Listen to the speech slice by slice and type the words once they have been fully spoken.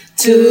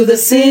to the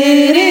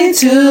city,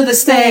 to the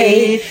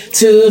state,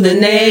 to the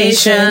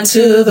nation,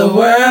 to the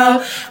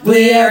world.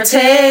 We are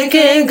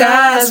taking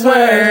God's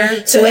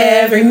word to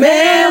every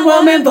man,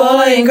 woman,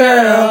 boy, and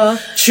girl.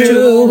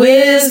 True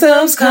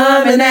wisdom's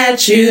coming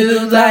at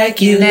you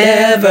like you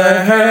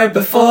never heard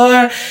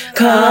before.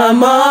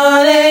 Come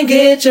on and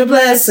get your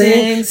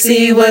blessing.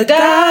 See what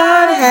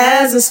God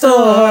has in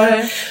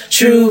store.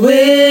 True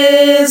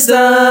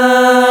wisdom.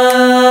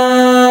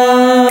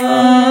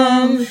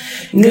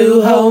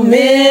 New Hope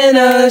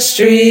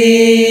Ministry.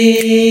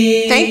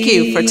 Thank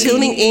you for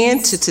tuning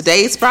in to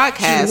today's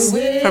broadcast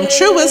from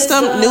True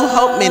Wisdom New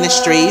Hope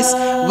Ministries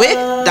with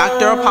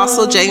Dr.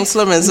 Apostle James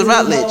Lorenzo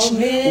Rutledge.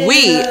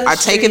 We are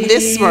taking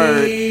this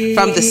word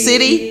from the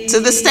city to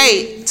the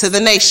state to the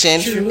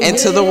nation and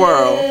to the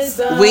world.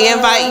 We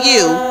invite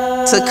you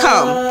to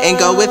come and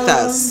go with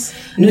us.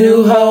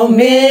 New Hope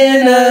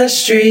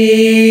Ministry.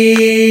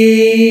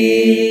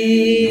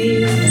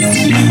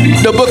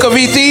 The book of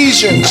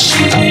Ephesians,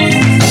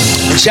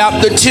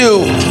 chapter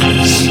 2.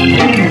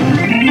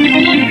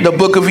 The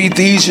book of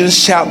Ephesians,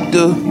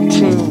 chapter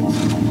 2.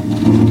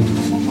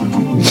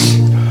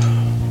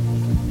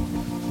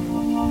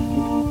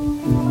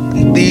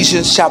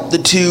 Ephesians, chapter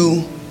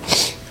 2,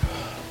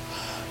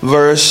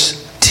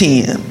 verse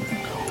 10.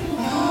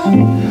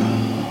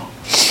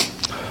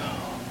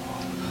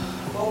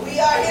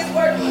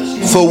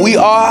 For we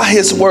are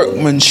his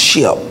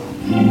workmanship.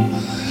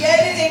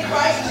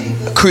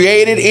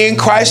 Created in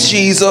Christ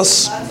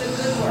Jesus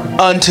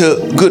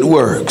unto good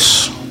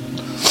works,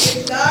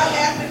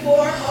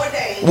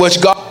 which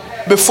God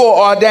before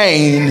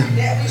ordained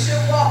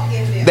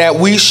that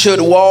we should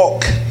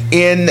walk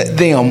in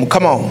them.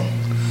 Come on.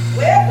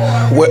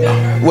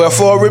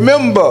 Wherefore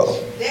remember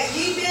that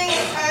ye being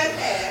in time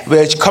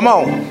past, come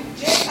on,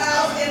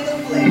 Gentiles in the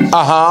flesh,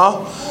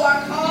 who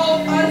are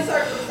called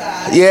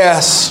uncircumcised,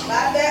 yes, by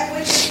that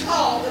which is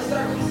called the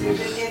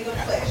circumcision in the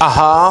flesh,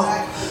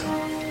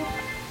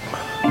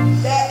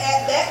 that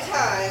at that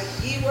time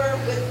ye were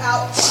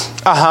without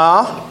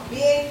Christ,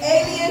 being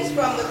aliens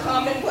from the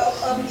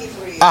commonwealth of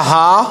Israel,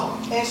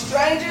 and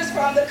strangers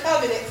from the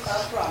covenants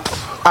of promise,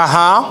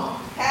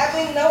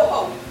 having no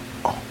hope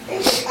and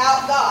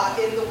without God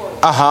in the world.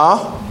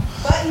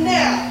 But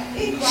now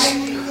in Christ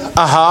Jesus,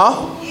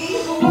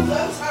 ye who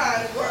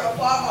sometimes were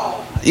afar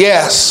off,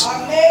 yes,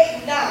 are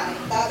made nigh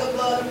by the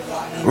blood of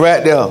Christ.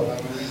 Right there.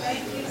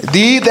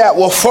 Thee that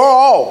were far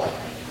off.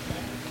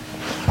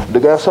 The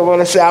guy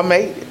someone say I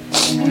made it.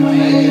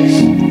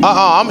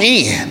 I'm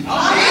in.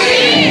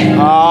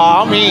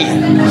 I'm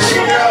in.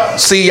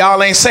 See,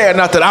 y'all ain't saying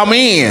nothing. I'm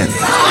in.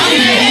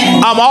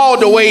 I'm all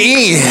the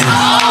way in.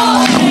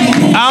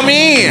 I'm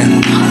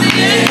in.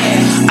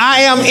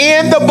 I am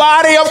in the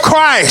body of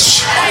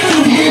Christ.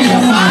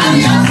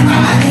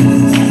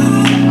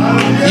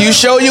 You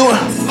show you,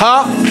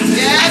 huh?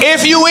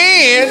 If you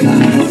in,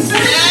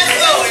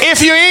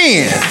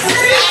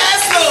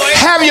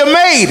 have you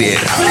made it?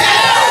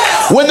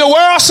 When the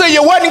world said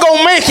you wasn't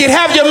gonna make it,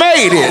 have you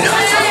made it?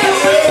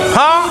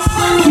 Huh?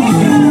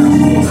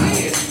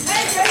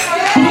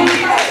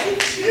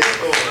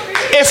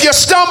 If you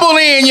stumble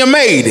in, you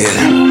made it.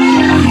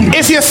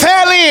 If you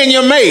fell in,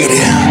 you made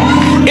it.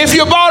 If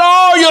you bought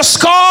all your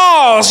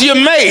scars, you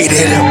made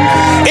it.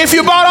 If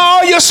you bought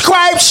all your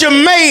stripes, you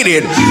made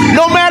it.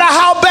 No matter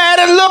how bad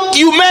it looked,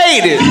 you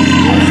made it.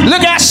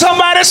 Look at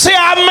somebody and say,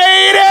 I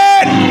made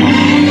it.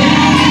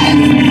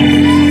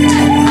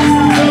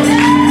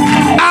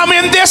 I'm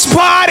in this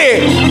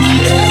party.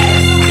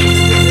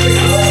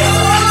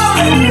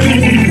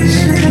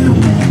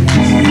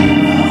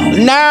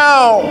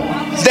 Now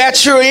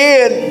that you're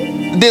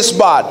in this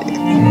body,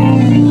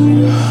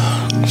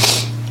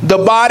 the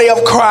body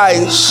of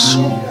Christ,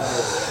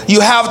 you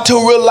have to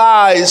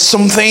realize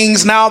some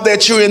things now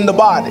that you're in the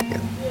body.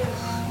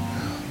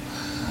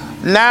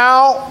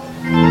 Now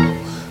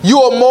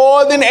you are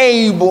more than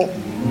able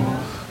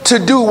to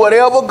do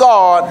whatever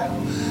God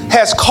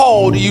has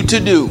called you to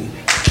do.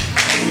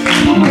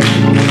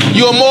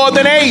 You're more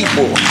than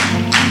able.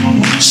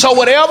 So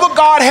whatever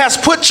God has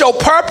put your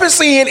purpose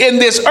in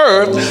this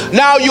earth,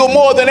 now you're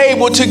more than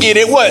able to get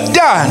it what?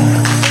 Done.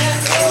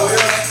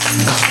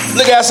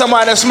 Look at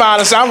somebody that's smiling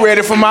and say, I'm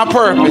ready for my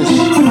purpose.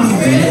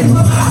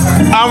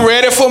 I'm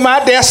ready for my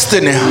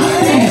destiny.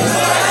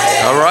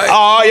 All right.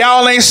 Oh,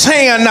 y'all ain't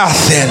saying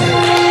nothing.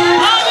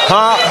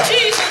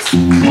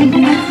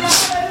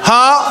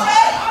 Huh?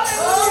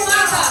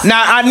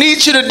 Now, I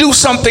need you to do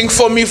something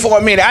for me for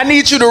a minute. I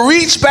need you to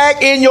reach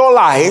back in your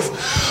life,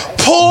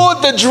 pull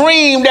the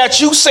dream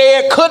that you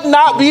said could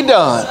not be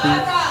done.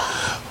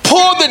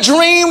 Pull the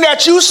dream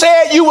that you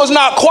said you was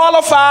not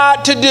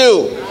qualified to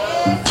do.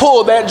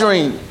 Pull that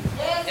dream.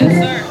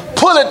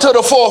 Pull it to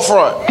the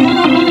forefront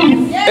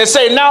and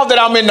say, now that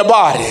I'm in the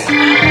body.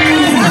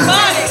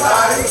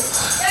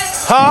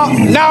 Huh?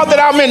 Now that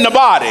I'm in the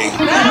body.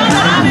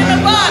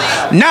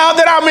 Now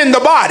that I'm in the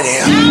body.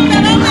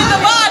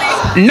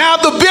 Now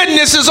the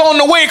business is on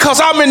the way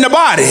because I'm in the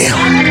body.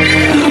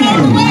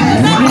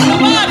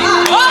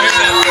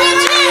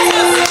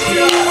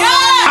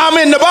 I'm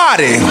in the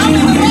body.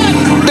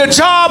 The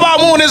job I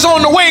want is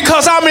on the way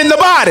because I'm in the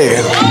body.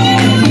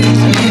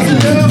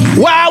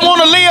 Where I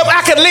want to live,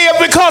 I can live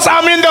because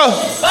I'm in the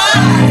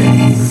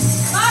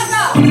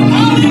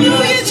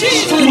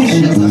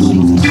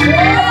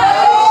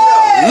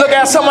Look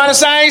at somebody and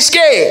say, I ain't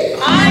scared.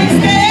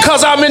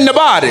 Because I'm in the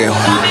body.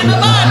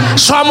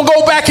 So I'm going to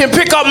go back and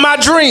pick up my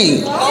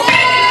dream.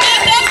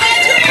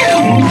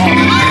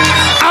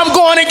 I'm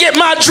going to get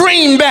my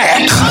dream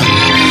back.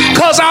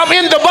 Because I'm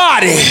in the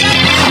body.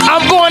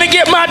 I'm going to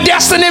get my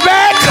destiny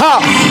back.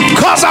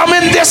 Because I'm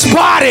in this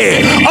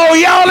body. Oh,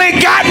 y'all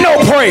ain't got no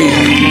praise.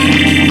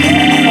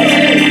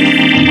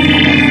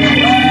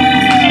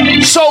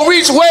 So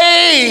reach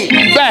way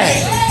back.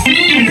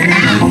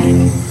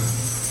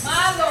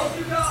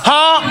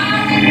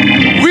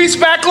 Reach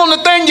back on the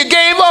thing you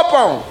gave up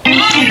on.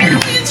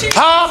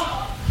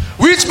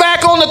 Reach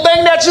back on the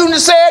thing that you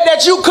said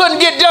that you couldn't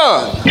get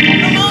done.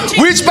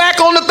 Reach back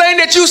on the thing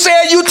that you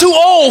said you too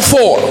old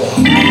for.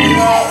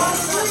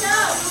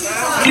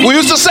 We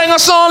used to sing a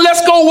song,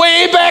 let's go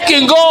way back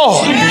in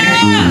God.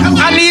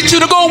 I need you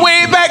to go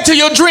way back to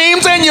your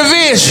dreams and your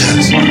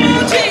visions.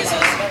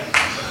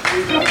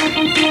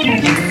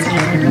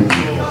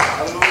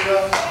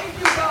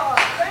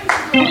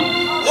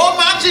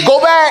 Go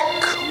back.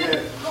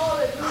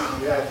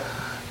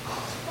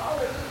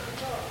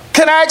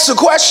 Can I ask a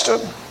question?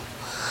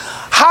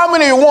 How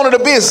many of you wanted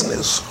a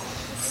business?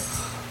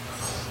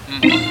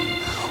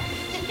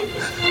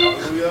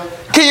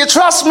 Can you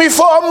trust me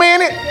for a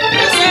minute?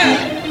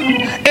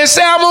 And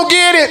say I'm going to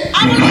get it?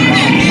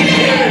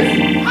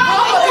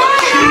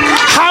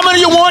 How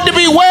many of you want to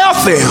be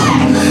wealthy?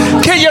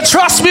 Can you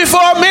trust me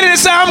for a minute and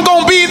say I'm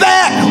going to be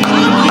that?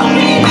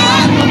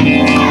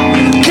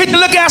 Can you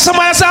look at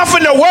somebody else? I'm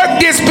finna work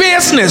this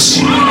business.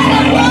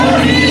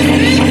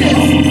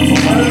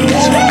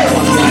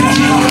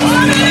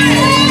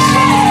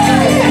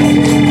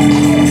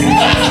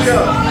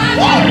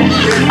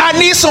 I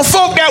need some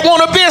folk that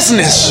want a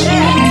business.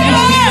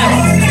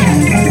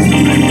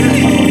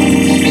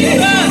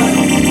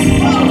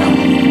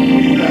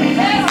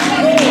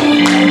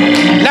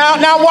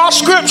 Now watch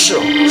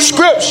scripture.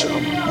 Scripture.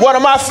 One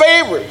of my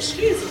favorites.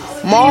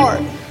 Mark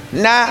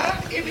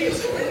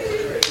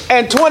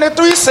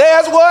 9:23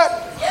 says what?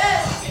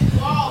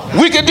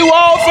 We can do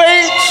all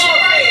things.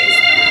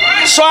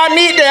 So I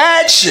need to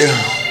ask you.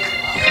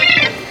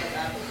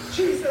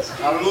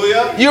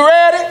 Hallelujah. You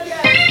ready?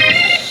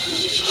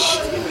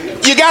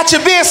 You got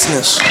your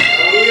business.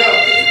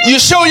 You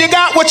sure you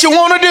got what you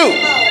want to do?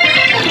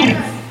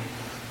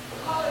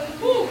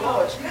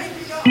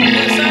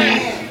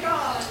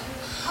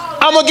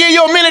 I'm going to give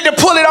you a minute to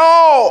pull it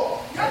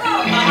all.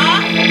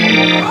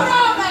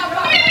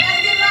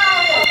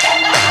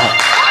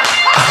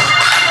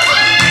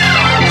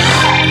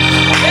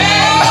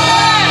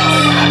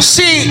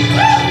 See,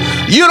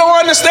 you don't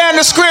understand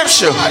the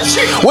scripture.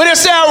 When it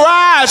says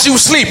rise, you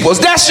sleepers,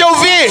 that's your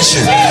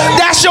vision.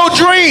 That's your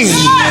dream.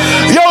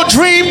 Your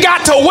dream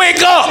got to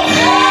wake up.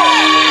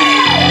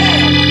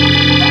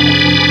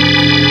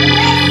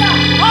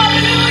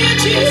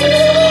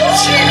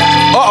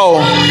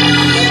 Uh-oh.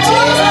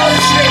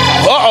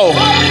 Uh-oh.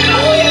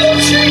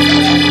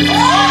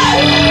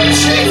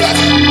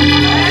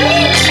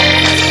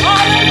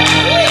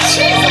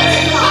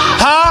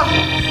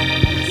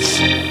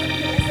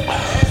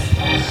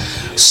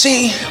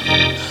 See,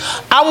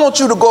 I want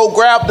you to go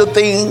grab the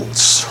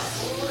things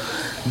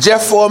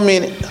just for a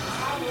minute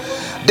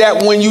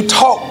that when you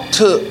talk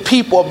to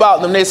people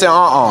about them, they say,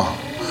 now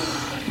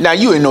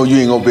you ain't know you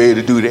ain't gonna be able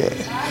to do that.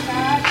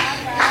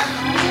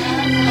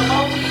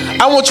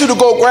 I want you to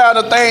go grab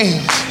the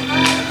things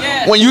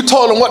when you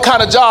told them what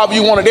kind of job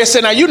you wanted. They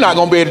said, now you're not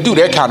gonna be able to do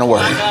that kind of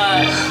work.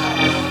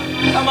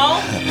 Come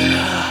on.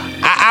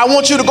 I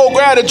want you to go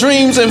grab the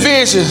dreams and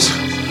visions.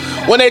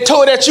 When they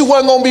told that you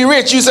wasn't gonna be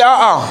rich, you said,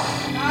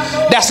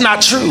 that's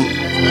not true.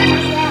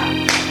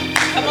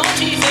 Come on,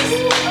 Jesus.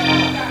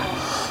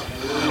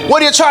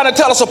 What are you trying to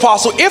tell us,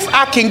 Apostle? If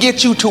I can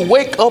get you to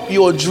wake up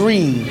your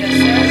dreams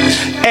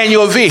and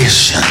your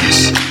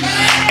visions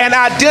and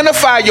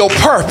identify your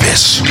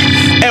purpose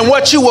and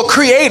what you were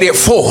created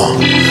for,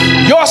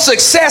 your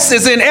success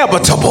is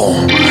inevitable.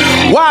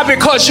 Why?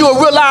 Because you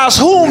will realize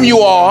whom you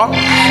are,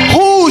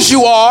 whose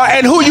you are,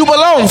 and who you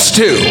belongs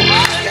to.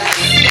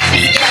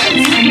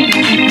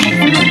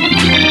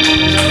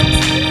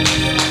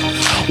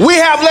 We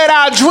have let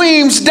our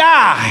dreams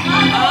die.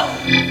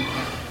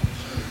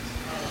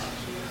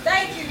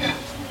 Thank you.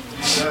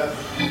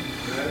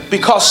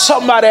 Because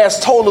somebody has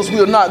told us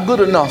we're not good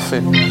enough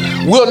and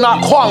we're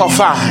not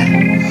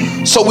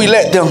qualified. So we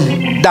let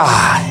them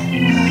die.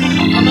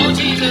 Come on,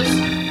 Jesus.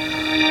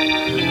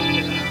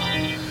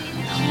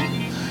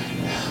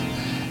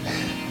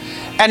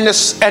 And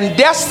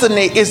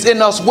destiny is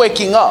in us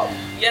waking up.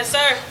 Yes,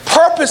 sir.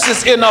 Purpose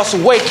is in us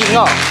waking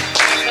up.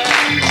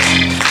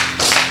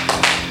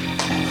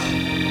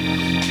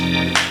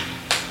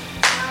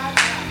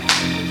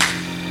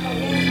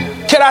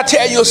 Can I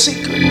tell you a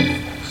secret?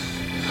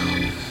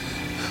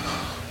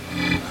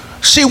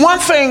 See, one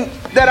thing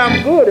that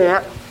I'm good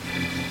at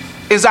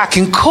is I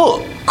can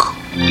cook.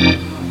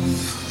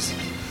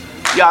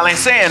 Y'all ain't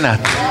saying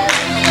nothing.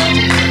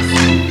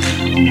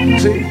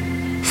 See?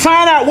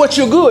 Find out what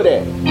you're good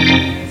at.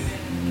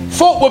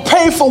 Folk will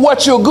pay for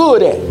what you're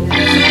good at.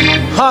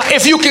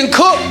 If you can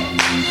cook,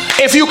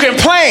 if you can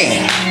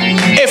plan,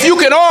 if you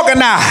can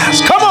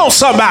organize. Come on,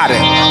 somebody.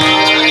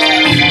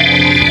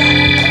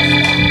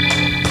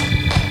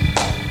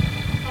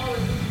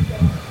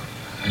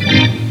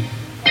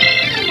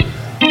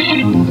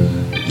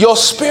 Your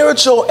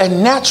spiritual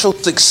and natural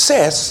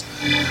success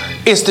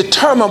is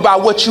determined by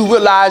what you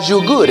realize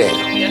you're good at.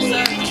 Yes,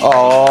 sir.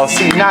 Oh,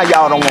 see, now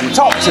y'all don't want to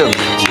talk to me.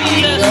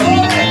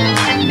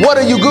 What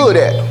are you good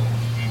at?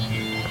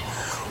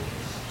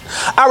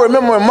 I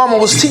remember when Mama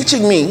was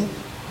teaching me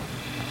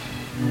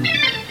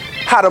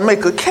how to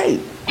make a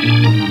cake.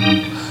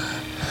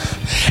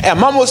 And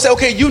Mama would say,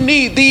 okay, you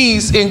need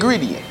these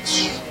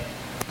ingredients.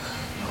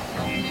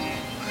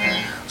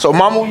 So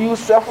Mama would use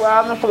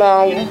self-rising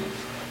flour,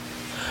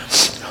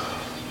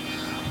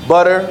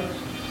 butter,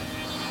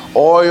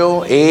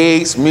 oil,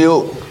 eggs,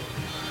 milk,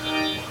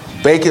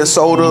 baking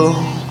soda,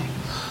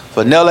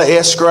 vanilla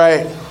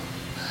extract.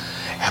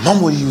 And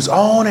Mama would use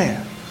all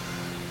that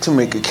to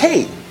make a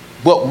cake.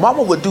 But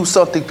Mama would do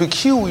something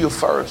peculiar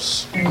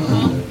first.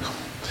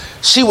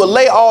 She would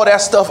lay all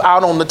that stuff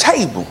out on the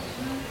table.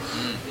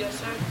 Yes,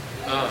 sir.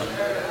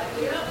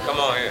 Come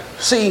on here.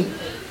 See,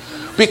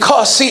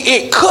 because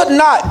it could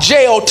not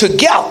gel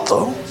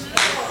together.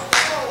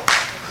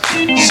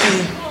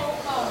 See,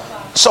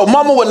 so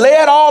Mama would lay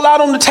it all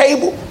out on the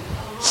table.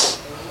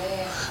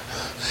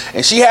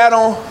 And she had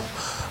on,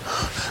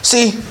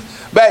 see,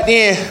 back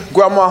then,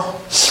 Grandma,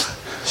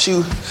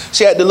 she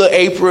had the little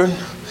apron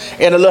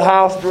and a little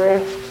house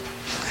dress.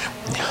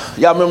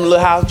 Y'all remember the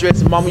little house dress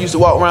that Mama used to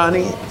walk around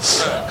in?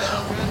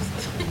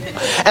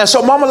 And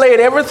so Mama laid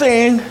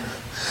everything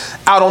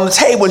out on the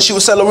table and she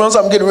would say,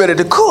 Lorenzo, I'm getting ready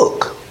to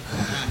cook.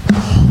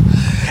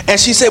 And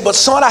she said, but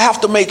son, I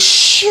have to make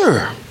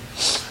sure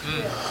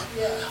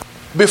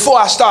before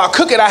I start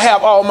cooking, I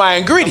have all my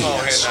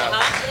ingredients.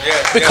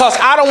 Because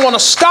I don't want to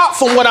stop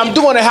from what I'm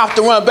doing and have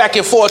to run back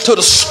and forth to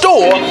the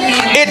store.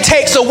 It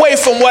takes away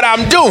from what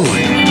I'm doing.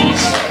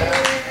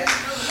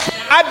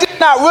 I did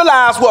not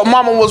realize what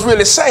Mama was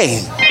really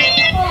saying.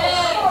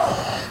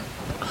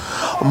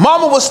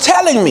 Mama was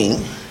telling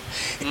me,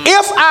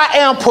 if I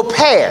am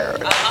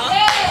prepared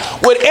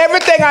with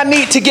everything I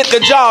need to get the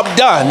job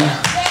done,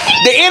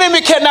 the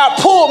enemy cannot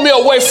pull me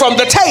away from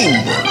the table.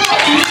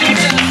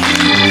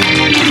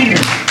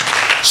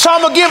 So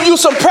I'm going to give you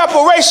some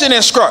preparation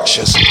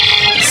instructions.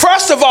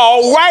 First of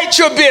all, write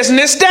your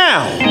business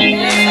down.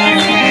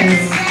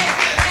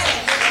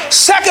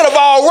 Second of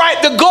all,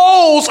 write the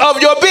goals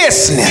of your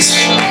business.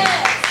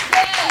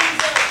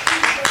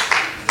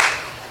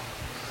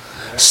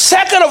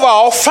 Second of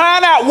all,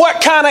 find out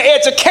what kind of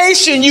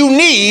education you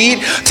need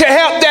to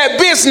help that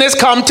business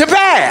come to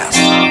pass.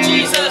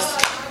 Jesus.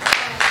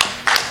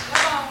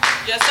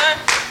 Yes, sir.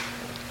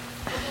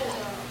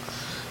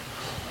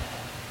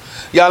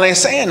 Y'all ain't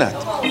saying nothing.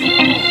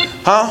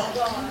 Huh?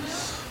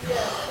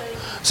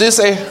 So you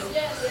say,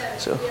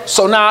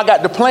 so now I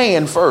got the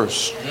plan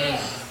first,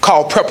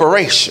 called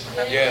preparation.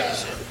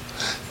 Yes.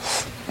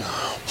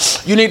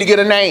 You need to get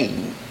a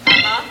name.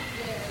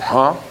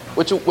 Huh?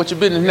 What your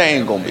business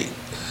name gonna be?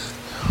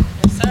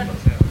 Yes, sir.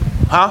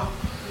 Huh?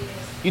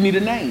 You need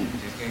a name.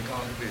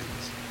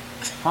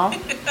 Huh?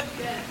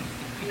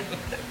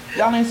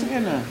 Y'all ain't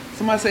saying nothing.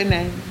 Somebody say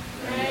name.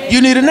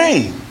 You need a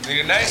name.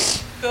 Need a name.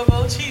 Come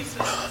on, Jesus.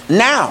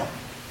 Now,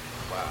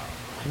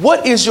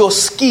 what is your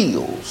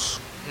skills?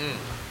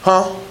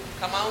 Huh?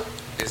 Come on.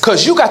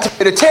 Because you got to be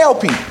able to tell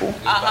people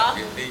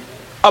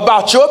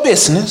about your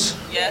business.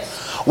 Yes.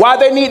 Why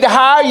they need to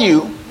hire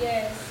you.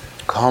 Yes.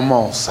 Come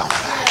on, somebody.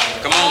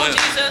 Come on,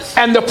 Jesus.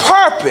 And the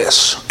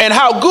purpose and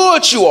how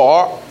good you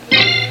are,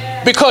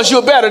 because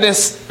you're better than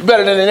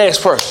the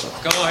next person.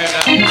 Come on here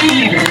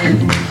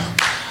now.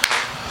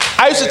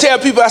 I used to tell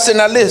people, I said,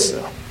 now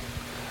listen,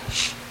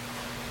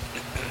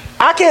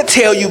 I can't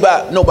tell you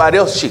about nobody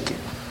else's chicken,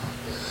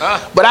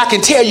 but I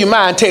can tell you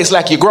mine tastes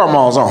like your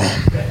grandma's on.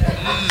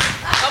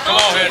 Come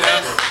on here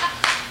now.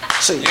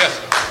 See,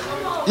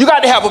 you got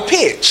to have a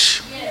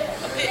pitch.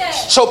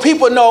 So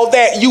people know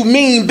that you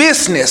mean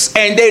business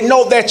and they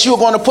know that you're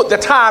going to put the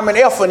time and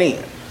effort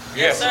in.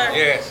 Yes, sir.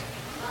 Yes.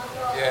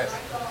 Yes.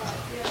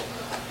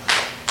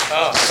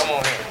 Come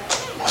on here.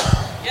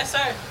 Yes,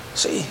 sir.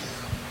 See,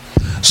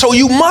 so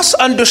you must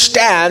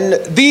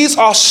understand these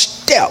are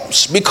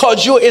steps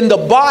because you're in the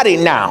body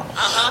now.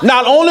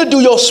 Not only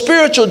do your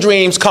spiritual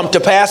dreams come to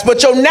pass,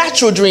 but your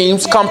natural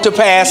dreams come to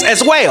pass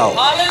as well.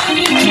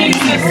 Hallelujah,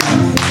 Jesus.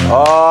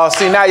 Oh,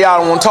 see, now y'all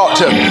don't want to talk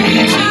to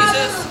me.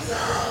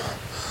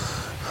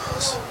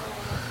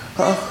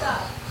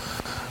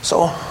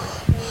 So,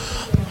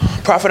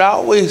 Prophet, I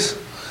always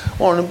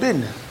wanted a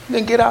business.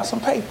 Then get out some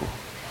paper.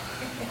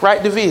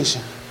 Write the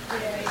vision.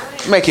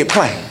 Make it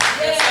plain.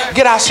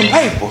 Get out some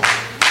paper.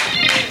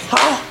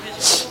 Huh?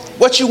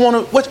 What you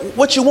want?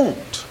 What you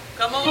want?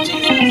 Come on,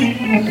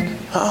 Jesus.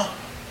 Huh?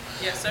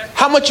 Yes, sir.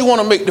 How much you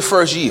want to make the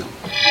first year?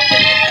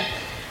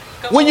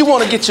 When you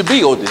want to get your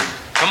building?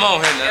 Come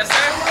on here now. Yes, sir.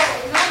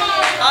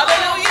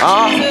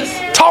 Hallelujah,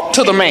 Jesus. Talk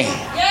to the man.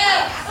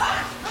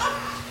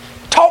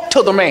 Talk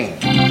to the man.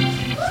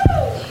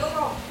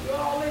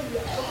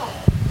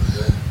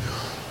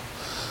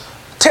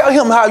 Tell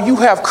him how you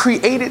have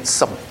created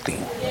something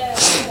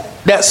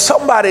that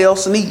somebody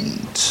else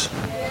needs.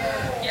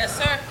 Yes,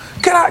 sir.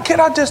 Can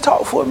I just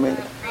talk for a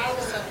minute?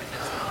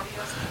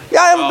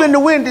 Y'all ever been to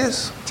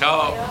Wendy's?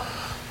 Talk,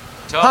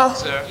 Huh?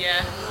 sir.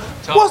 Yeah.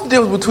 Talk. What's the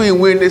difference between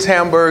Wendy's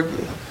hamburger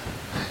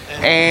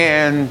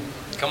and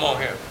Come on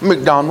here.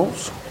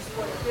 McDonald's?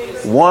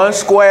 One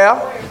square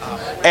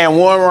and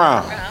one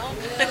round.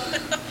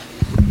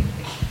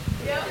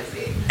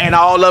 And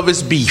all of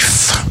it's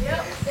beef.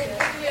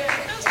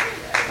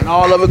 And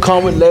all of it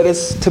come with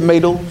lettuce,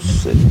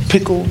 tomatoes, and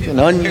pickles, and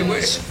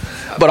onions.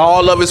 But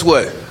all of it's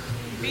what?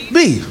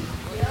 Beef.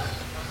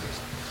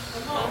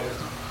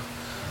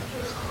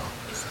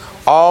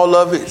 All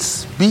of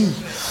it's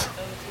beef.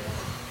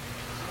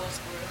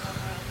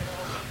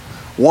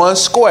 One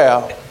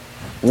square,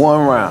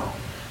 one round.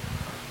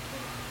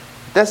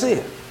 That's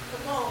it.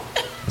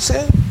 That's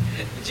it.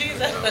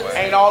 Jesus.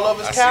 Ain't all of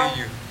us cow? I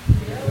see you.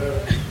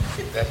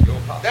 That's your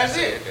pop. That's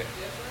it.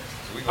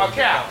 We A gonna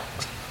cow.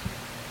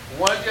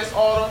 One just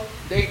order,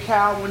 they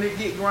cow when they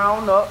get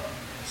ground up,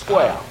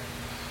 square.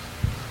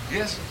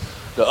 Yes.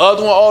 The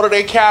other one order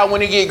they cow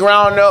when they get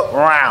ground up,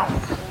 round.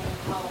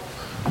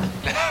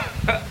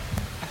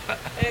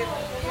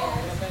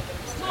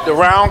 The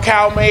round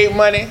cow made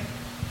money,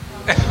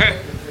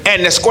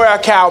 and the square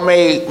cow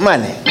made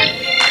money.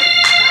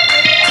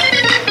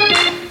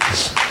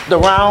 The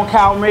round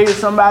cow made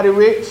somebody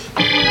rich,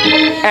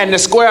 and the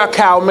square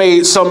cow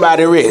made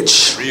somebody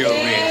rich. Real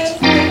rich.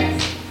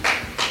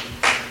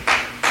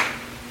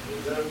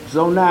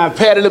 So now if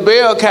Patty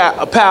LaBelle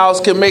pals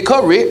can make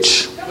her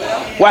rich,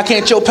 why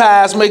can't your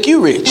pies make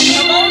you rich?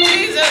 Come on,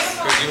 Jesus.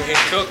 Because you can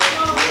cook them.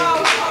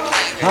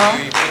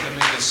 Huh? You put them in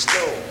the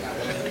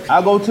stove.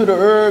 I go to the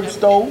herb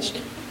store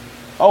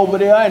over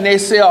there and they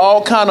sell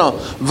all kind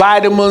of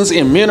vitamins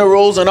and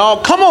minerals and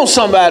all. Come on,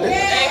 somebody.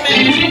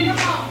 Amen.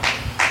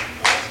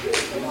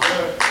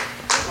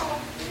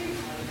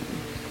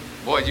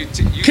 Boy, you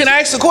Can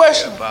I ask a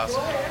question?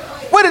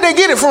 Where did they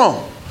get it from?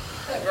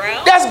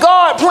 Ground. That's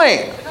God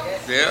plan.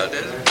 Yeah,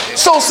 that's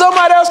So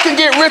somebody else can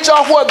get rich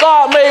off what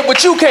God made,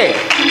 but you can't.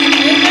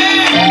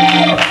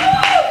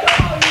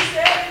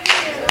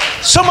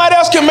 Somebody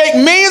else can make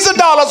millions of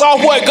dollars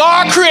off what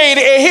God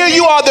created, and here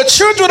you are, the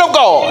children of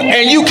God,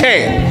 and you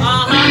can't.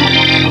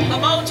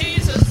 Come on,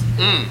 Jesus.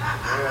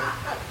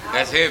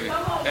 That's heavy.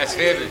 That's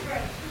heavy.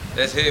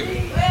 That's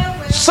heavy.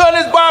 Son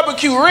is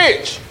barbecue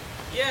rich.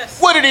 Yes.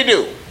 What did he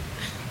do?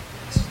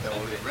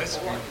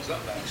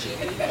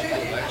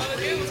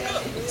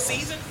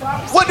 Season.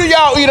 What do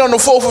y'all eat on the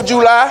 4th of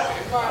July?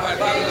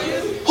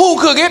 Who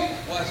cook it?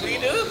 We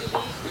do.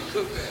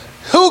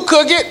 Who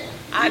cook it?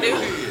 I do.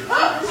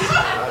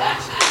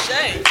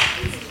 Shame.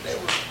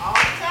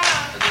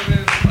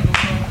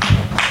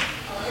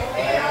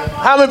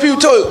 How many people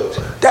told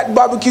you that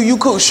barbecue you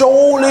cook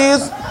sure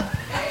is?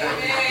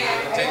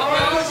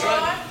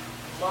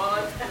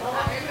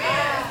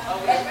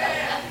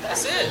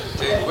 That's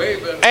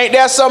it. Ain't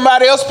that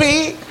somebody else's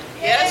pig?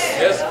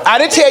 Yes. I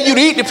didn't tell you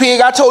to eat the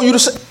pig. I told you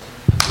to.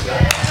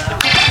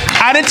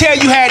 I didn't tell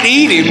you had to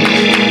eat him.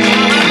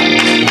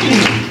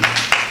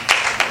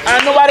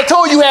 And nobody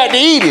told you had to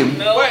eat him.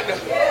 No.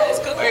 It's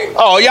cooking.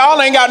 Oh,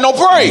 y'all ain't got no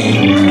praise.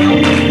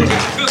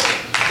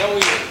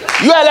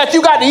 You act like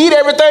you got to eat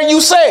everything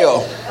you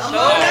sell.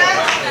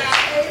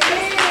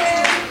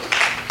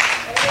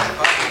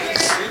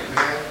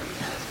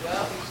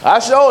 I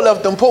sure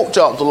left them pork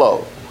chops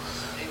alone.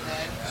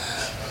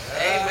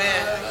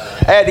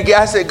 Amen.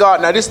 I said,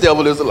 God, now this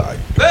devil is a liar.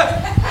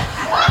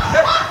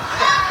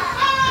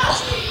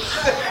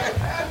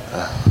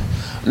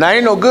 Now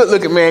ain't no good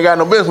looking man got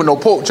no business with no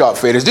pork chop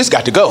fetish. This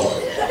got to go.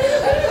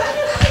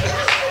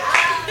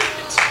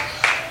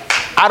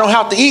 I don't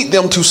have to eat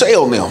them to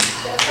sell them.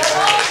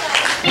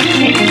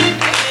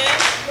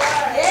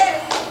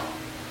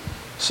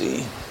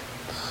 See,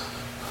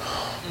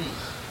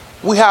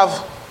 we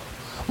have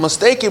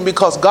mistaken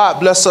because God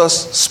bless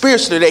us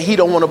spiritually that he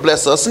don't want to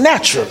bless us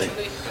naturally.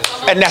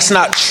 And that's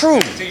not true.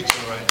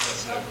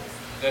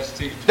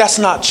 That's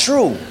not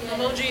true.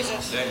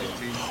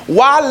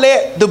 Why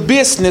let the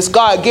business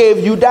God gave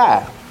you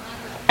die?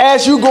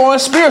 As you growing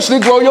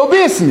spiritually, grow your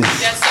business.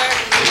 Yes,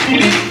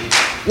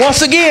 sir.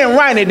 Once again,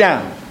 write it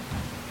down.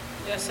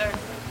 Yes, sir.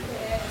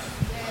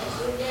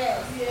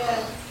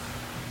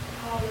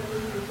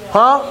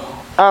 Huh?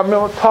 I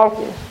remember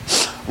talking.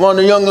 One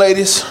of the young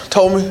ladies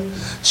told me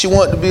she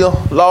wanted to be a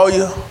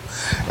lawyer.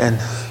 And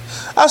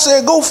I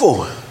said, go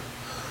for it.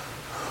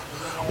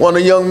 One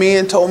of the young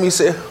men told me,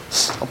 said,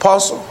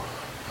 Apostle,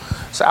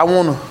 said, I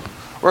want to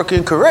work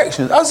in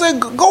corrections. I said,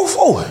 go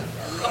for it.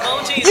 Come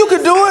on, Jesus. You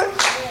can do it.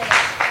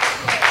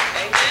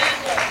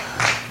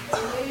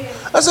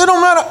 I said,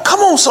 don't matter.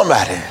 Come on,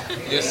 somebody.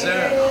 Yes,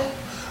 sir.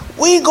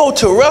 We go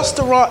to a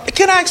restaurant.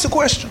 Can I ask a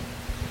question?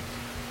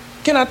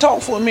 Can I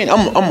talk for a minute?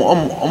 I'm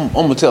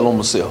gonna tell on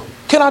myself.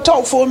 Can I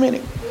talk for a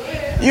minute?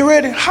 You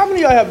ready? How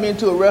many of y'all have been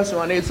to a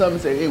restaurant and ate something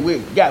and say, hey, we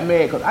got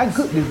mad because I can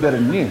cook this better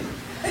than this?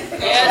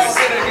 Yes.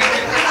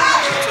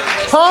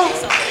 Huh?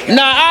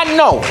 Now I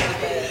know.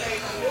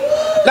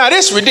 Now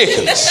this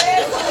ridiculous.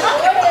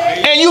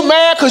 And you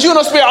mad because you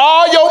done spent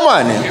all your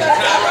money.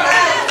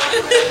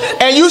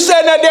 And you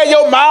sitting out there,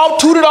 your mouth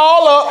tooted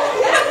all up.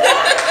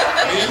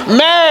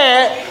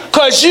 Mad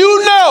because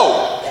you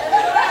know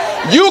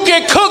you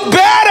can cook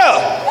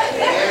better.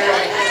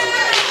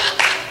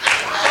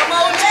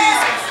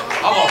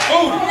 I'm a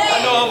foodie.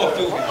 I know I'm a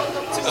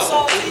foodie. Too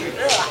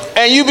salty.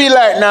 And you be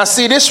like, now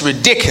see, this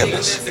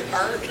ridiculous.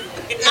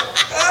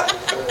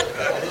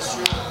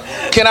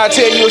 Can I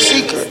tell you a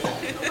secret?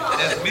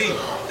 That's me.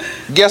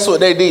 Guess what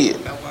they did?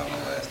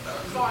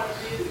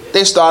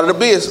 They started a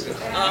business.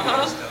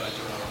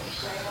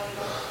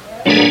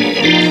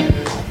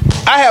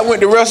 I had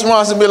went to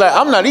restaurants and be like,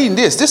 I'm not eating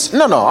this.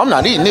 No, I'm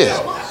not eating this.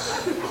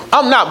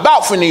 I'm not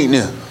about for eating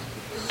this.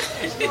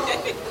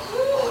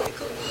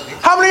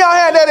 How many of y'all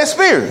had that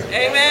experience?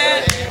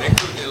 Amen. They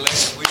cooked it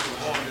last week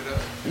and warmed it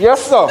up.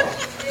 Yes,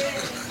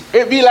 sir.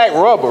 It be like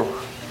rubber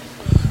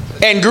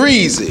and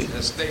greasy.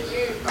 That's steak.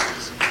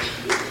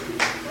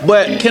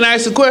 But can I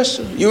ask a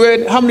question? You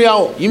ready? How many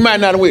of y'all, you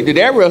might not have went to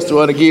that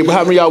restaurant again, but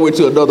how many of y'all went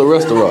to another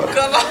restaurant?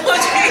 Come on,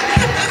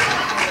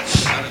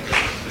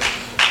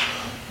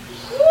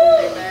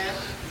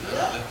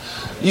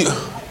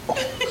 Jesus.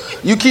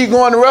 You keep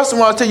going to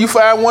restaurants till you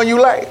find one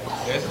you like.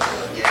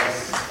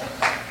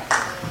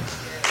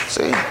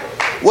 See?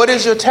 What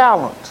is your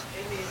talent?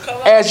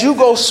 As you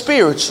go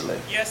spiritually,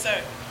 Yes,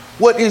 sir.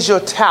 what is your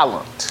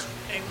talent?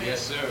 Amen.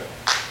 Yes, sir.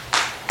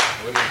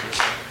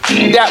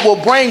 That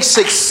will bring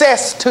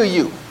success to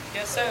you.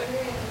 Yes, sir.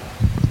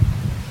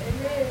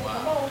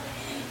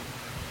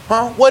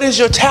 Huh? What is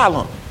your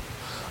talent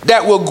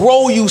that will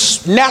grow you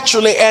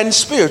naturally and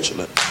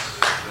spiritually?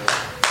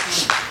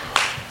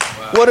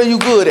 What are you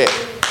good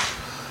at?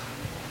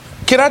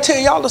 Can I tell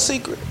y'all a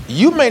secret?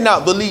 You may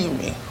not believe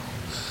me,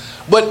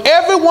 but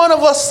every one of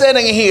us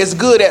sitting in here is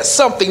good at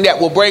something that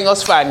will bring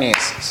us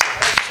finances.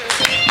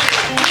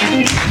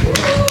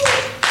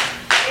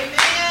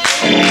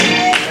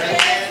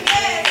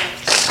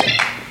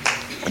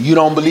 You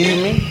don't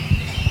believe me?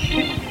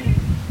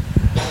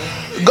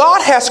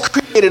 God has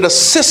created a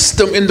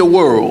system in the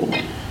world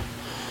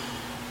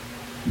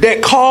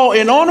that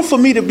in order for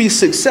me to be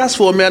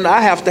successful, man,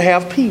 I have to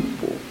have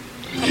people.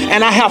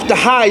 And I have to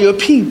hire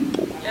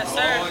people. Yes,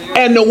 sir.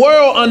 And the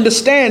world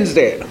understands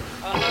that.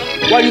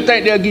 Why you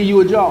think they'll give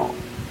you a job?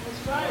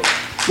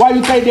 Why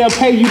you think they'll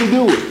pay you to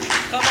do it?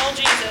 Come on,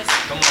 Jesus.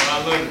 Come on,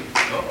 I love it.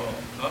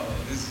 Uh-oh.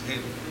 This is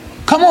heavy.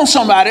 Come on,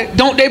 somebody.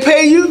 Don't they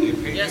pay you?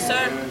 Yes,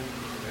 sir.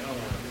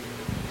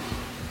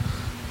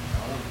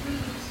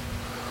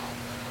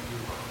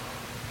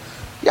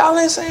 Y'all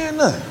ain't saying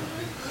nothing.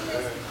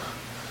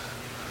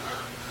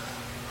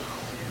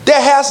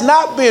 There has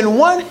not been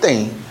one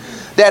thing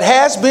that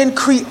has been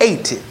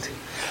created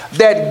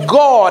that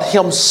God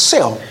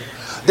himself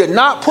did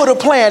not put a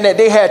plan that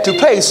they had to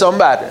pay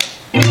somebody.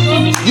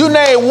 You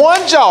name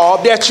one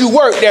job that you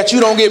work that you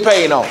don't get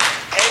paid on.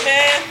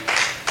 Amen.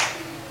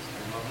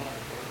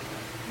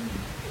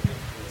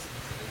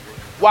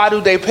 Why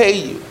do they pay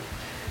you?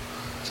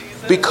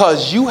 Jesus.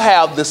 Because you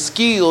have the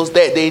skills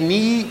that they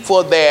need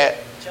for that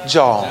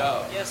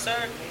job. Yes, sir.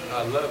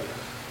 I love it.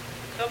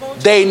 Come on,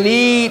 They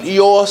need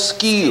your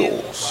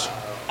skills.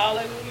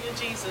 hallelujah,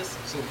 Jesus.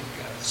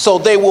 So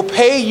they will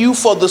pay you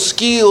for the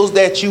skills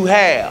that you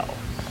have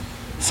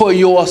for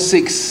your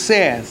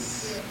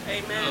success.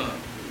 Amen.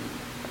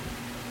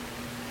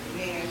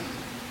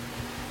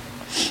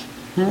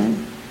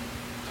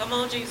 Come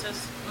on,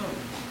 Jesus.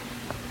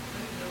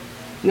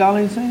 Y'all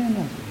ain't saying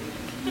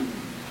nothing.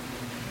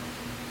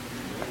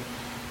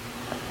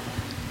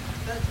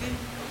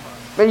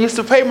 They used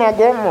to pay my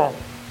grandma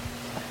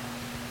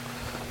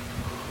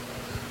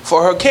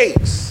for her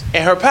cakes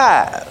and her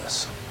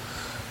pies.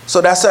 So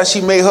that's how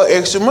she made her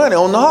extra money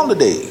on the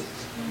holiday.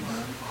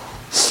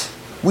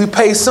 We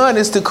pay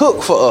Sundays to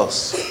cook for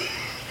us.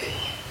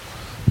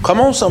 Come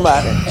on,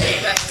 somebody.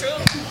 That's true.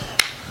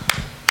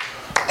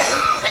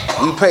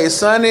 We pay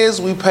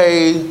Sundays, we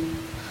pay,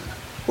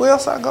 where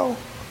else I go?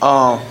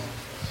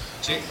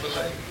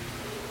 Chick-fil-A.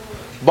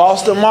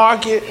 Boston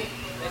Market,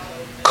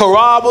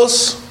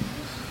 Carrabba's.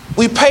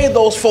 We pay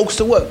those folks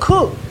to what?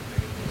 Cook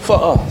for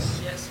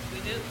us. Yes, we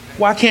do.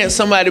 Why can't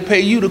somebody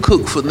pay you to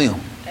cook for them?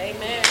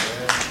 Amen.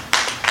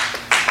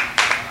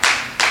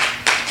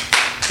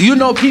 You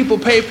know people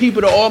pay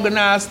people to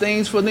organize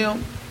things for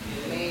them.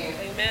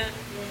 Amen.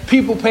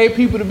 People pay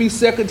people to be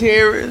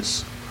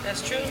secretaries.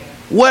 That's true.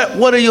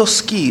 What are your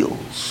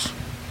skills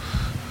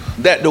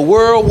that the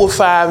world will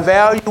find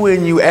value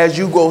in you as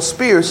you go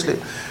spiritually?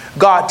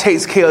 God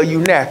takes care of you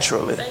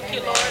naturally. Thank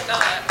you, Lord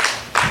God.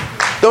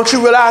 Don't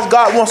you realize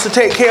God wants to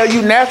take care of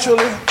you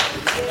naturally?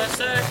 Yes,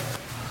 sir.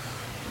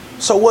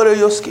 So what are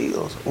your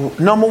skills?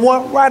 Number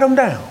one, write them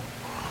down.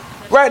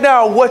 Write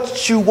down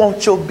what you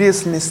want your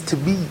business to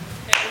be.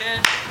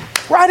 Amen.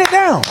 Write it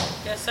down.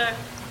 Yes, sir.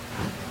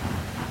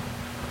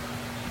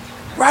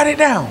 Write it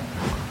down.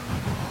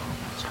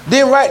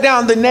 Then write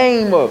down the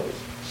name of it.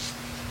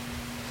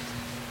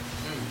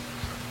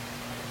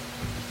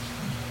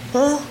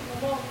 Huh?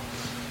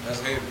 That's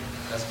heavy.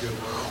 That's good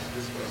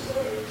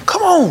word.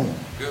 Come on.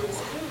 Good word.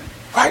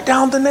 Write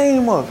down the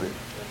name of it.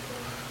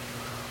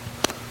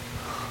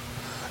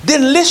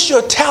 Then list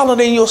your talent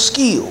and your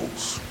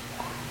skills.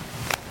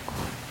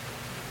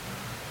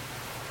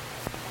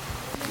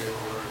 Good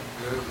word.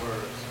 Good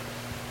words.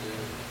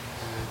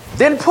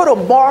 Then put a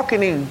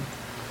marketing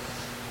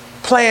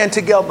plan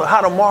together how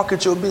to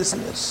market your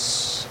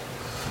business.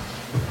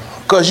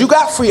 Because you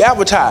got free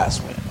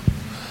advertisement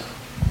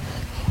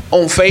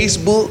on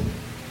Facebook,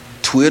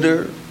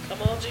 Twitter,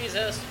 Come on,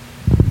 Jesus.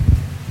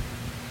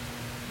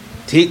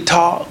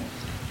 TikTok.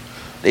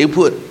 They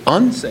put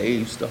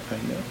unsaved stuff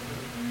in there.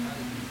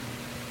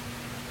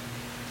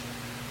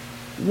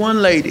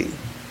 One lady,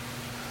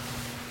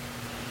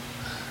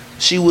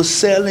 she was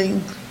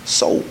selling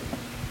soap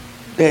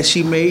that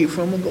she made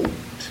from a goat.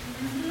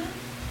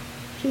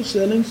 She was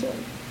selling soap.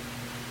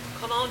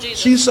 Come on, Jesus.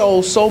 She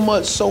sold so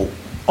much soap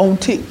on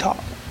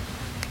TikTok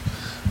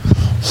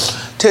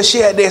till she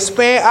had to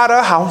expand out of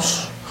her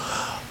house,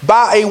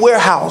 buy a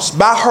warehouse,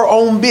 buy her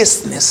own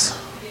business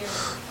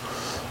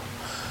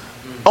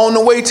on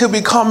the way to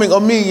becoming a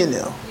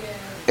millionaire.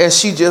 And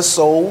she just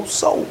sold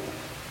soap.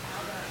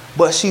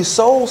 But she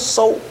sold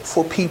soap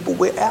for people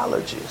with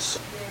allergies.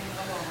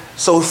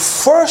 So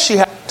first she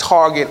had a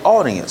target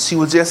audience. She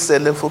was just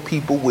selling for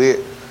people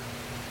with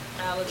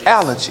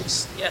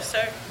allergies. Yes,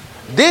 sir.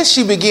 Then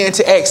she began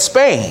to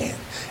expand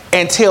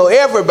and tell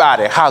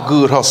everybody how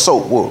good her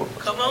soap was.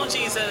 Come on,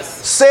 Jesus.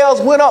 Sales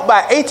went up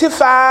by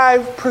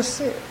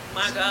 85%.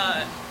 My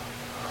God.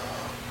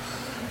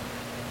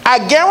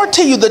 I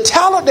guarantee you the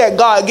talent that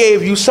God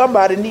gave you,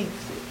 somebody needs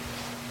it.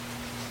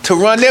 To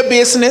run their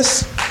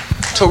business,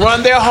 to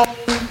run their home,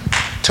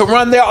 to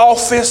run their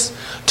office,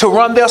 to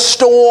run their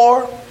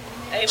store.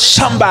 Amen.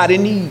 Somebody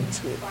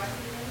needs it.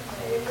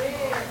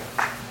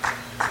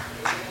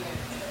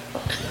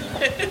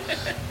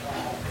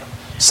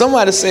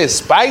 Somebody said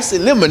spicy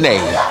lemonade.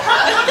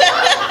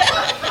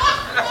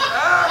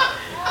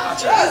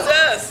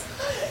 Jesus.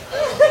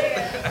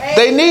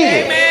 They need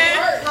it.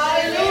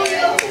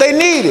 Amen. They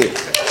need it.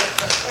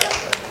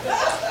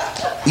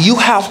 You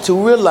have to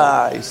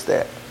realize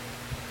that.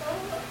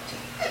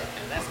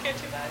 Let's get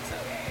you back some.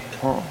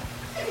 Huh?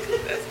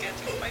 Let's get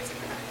you spicy.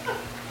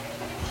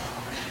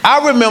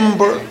 I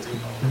remember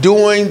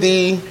during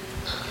the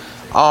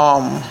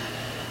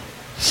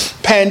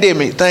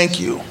pandemic, thank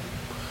you.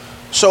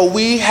 So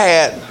we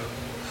had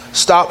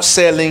stopped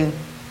selling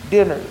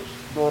dinners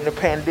during the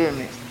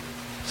pandemic.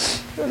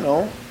 You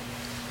know,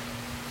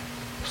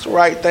 it's the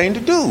right thing to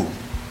do.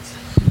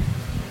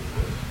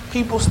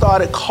 People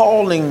started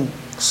calling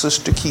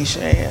Sister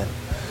Keisha Ann.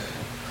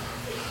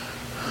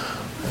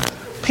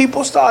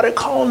 People started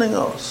calling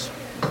us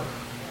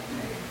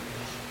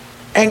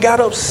and got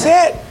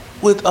upset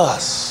with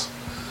us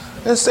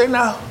and say,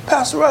 now,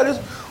 Pastor Rutledge,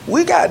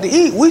 we got to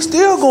eat. We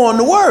still going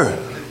to work.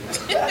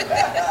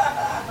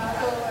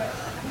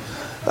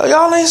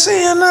 Y'all ain't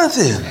saying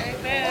nothing.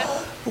 Amen.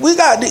 We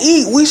got to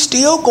eat. We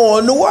still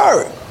going to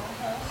work.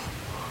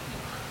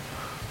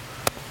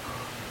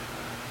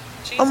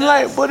 Jesus. I'm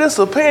like, but it's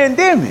a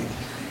pandemic.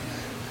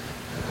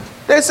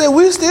 They said,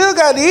 we still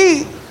got to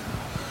eat.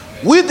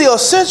 We're the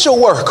essential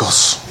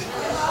workers.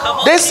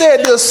 They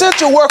said the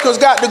essential workers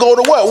got to go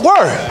to what?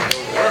 Work.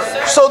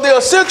 So the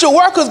essential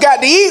workers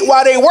got to eat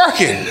while they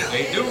working.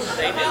 They do.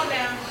 They do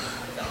now.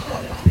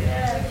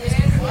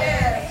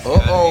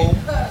 Uh-oh.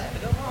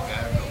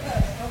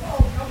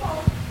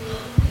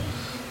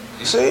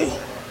 See?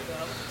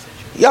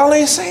 Y'all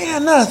ain't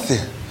saying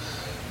nothing.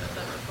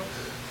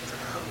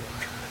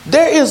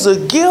 There is a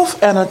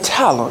gift and a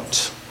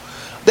talent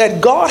that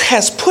God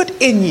has put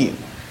in you.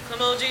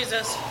 Come on,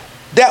 Jesus.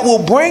 That will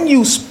bring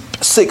you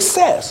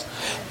success.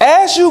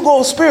 As you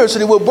go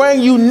spiritually, it will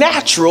bring you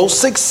natural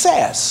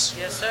success.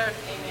 Yes, sir.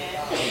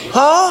 Amen.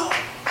 Huh?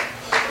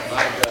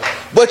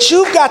 But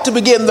you've got to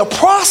begin the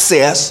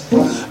process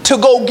to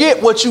go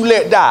get what you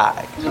let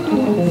die.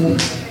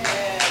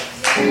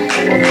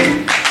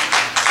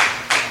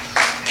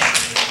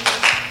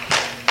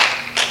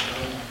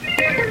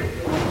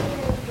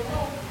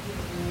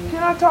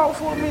 Can I talk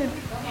for a minute?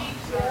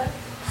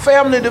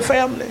 Family to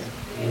family.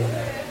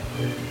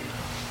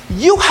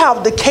 You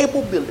have the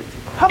capability.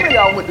 How many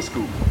of y'all went to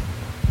school?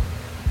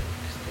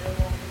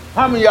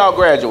 How many of y'all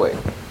graduated?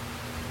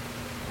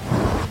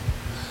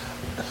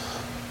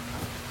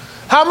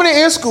 How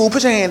many in school?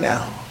 Put your hand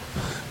down.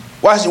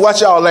 Watch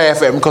y'all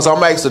laugh at me because I'm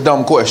going to ask a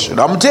dumb question.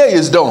 I'm going to tell you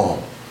it's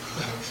dumb.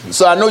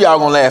 So I know y'all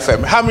going to laugh at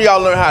me. How many of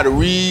y'all learn how to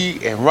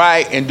read and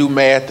write and do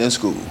math in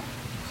school?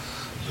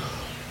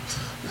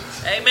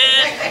 Amen.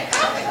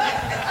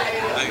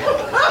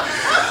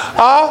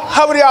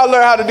 How many of y'all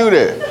learn how to do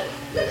that?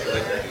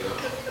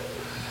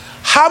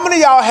 How many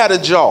of y'all had a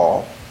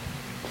job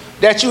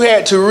that you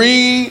had to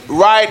read,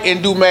 write,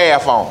 and do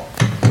math on?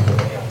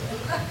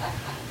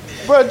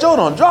 Bro, Joe,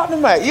 don't drop the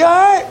mic. You all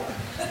right?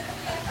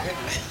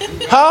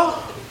 Huh?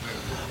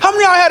 How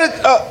many of y'all had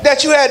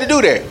that you had to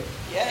do that?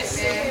 Yes.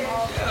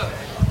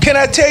 Can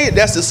I tell you,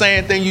 that's the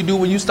same thing you do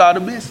when you start a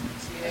business.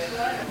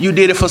 You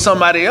did it for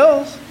somebody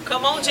else.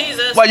 Come on,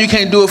 Jesus. Why you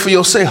can't do it for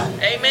yourself?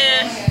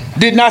 Amen.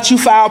 Did not you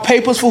file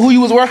papers for who you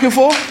was working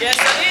for? Yes,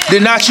 I did.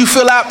 Did not you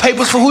fill out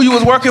papers for who you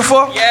was working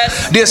for?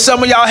 Yes. Did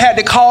some of y'all had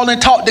to call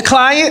and talk to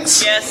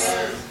clients? Yes.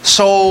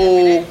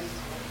 So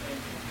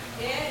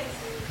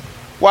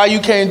why you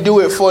can't do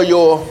it for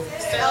your...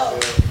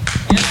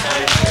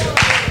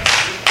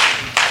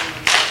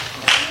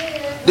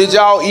 Did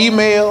y'all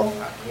email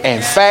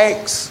and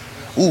fax?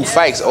 Ooh,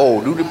 fax.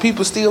 Oh, do the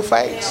people still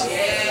fax?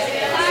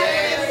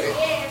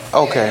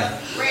 Okay.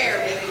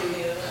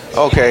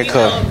 Okay,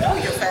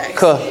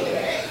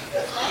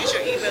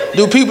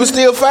 do people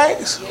still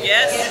fax?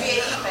 Yes.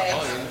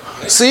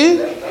 See?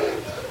 Yeah.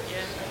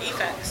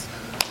 E-fax.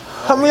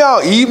 How many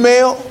of y'all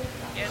email?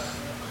 Yeah.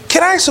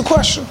 Can I ask a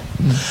question?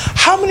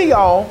 How many of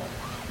y'all,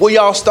 when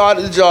y'all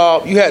started the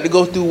job, you had to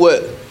go through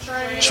what?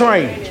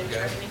 Training.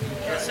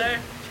 Yes, sir.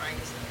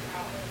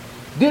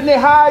 Didn't they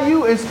hire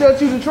you and sent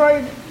you to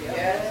training?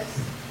 Yes.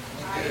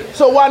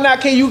 So why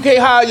not can't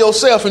hire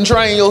yourself and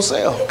train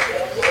yourself?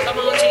 Come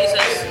on, Jesus.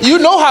 You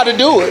know how to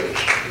do it.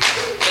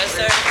 Yes,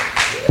 sir.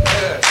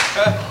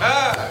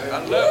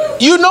 I love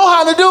it. You know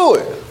how to do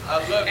it. I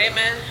love it.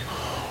 Amen.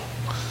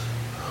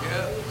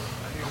 Yeah.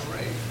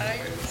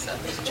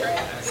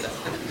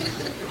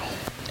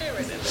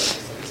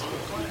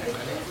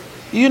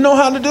 You know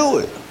how to do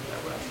it.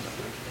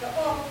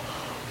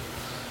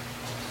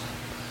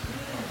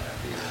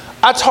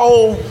 I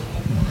told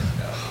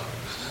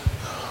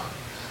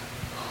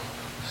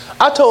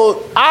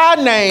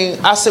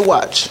I said,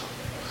 watch.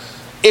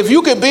 If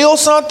you can build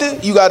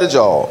something, you got a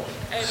job.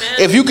 Amen.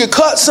 If you can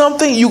cut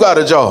something, you got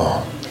a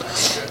job.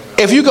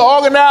 If you can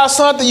organize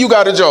something, you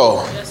got a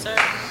job. Yes, sir.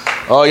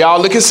 Oh, y'all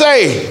look and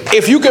say,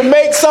 if you can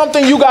make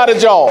something, you got a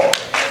job. Amen.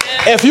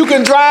 If you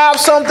can drive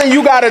something,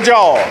 you got a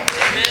job.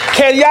 Amen.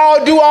 Can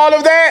y'all do all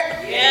of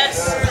that?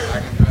 Yes.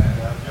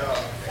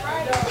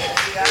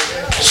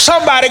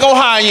 Somebody gonna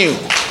hire you.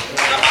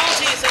 Come on,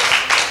 Jesus.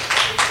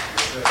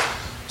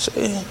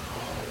 See,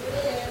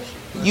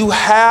 you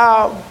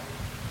have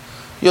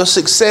your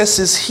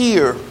successes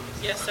here.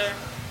 Yes, sir.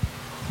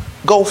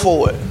 Go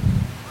for it.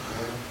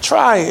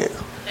 Try it.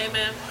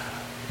 Amen.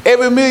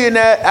 Every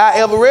millionaire I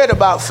ever read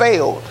about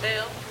failed,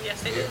 Fail.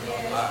 Yes, they did.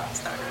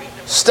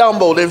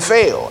 stumbled and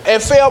failed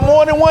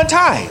more than one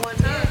time. One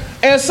time.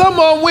 And some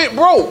of them went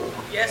broke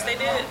Yes, they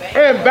did.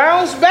 and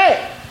bounced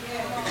back.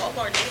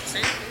 Walmart did the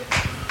same thing.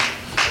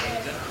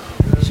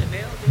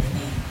 Chanel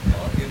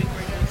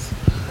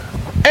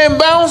did. And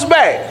bounced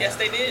back. Yes,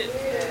 they did.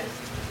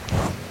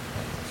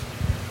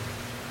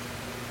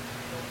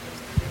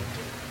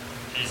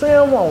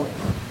 Sam won't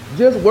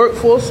just work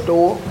for a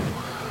store.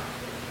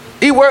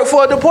 He worked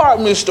for a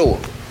department store.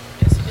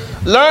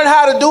 Learned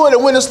how to do it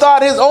and went and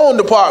started his own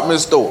department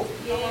store.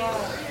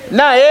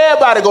 Now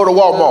everybody go to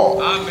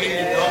Walmart.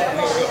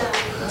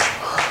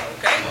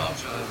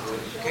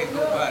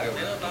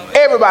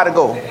 Everybody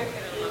go.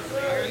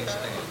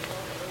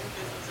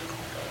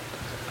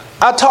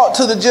 I talked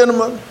to the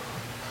gentleman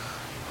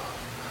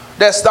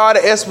that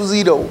started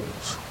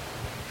Esposito's.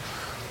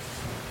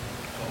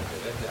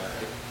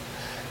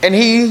 And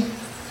he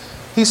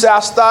said, I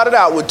started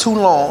out with 2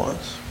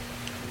 lawns.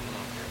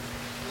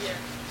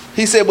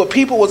 He said, but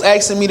people was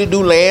asking me to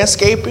do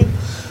landscaping,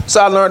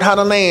 so I learned how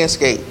to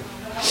landscape.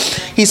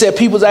 He said,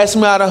 people was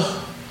asking me how to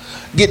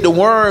get the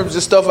worms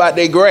and stuff out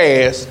their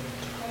grass.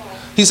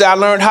 He said, I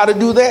learned how to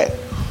do that.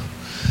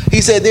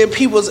 He said, then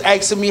people was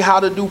asking me how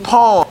to do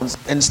ponds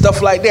and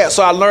stuff like that,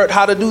 so I learned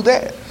how to do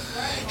that.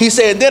 He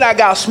said, then I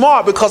got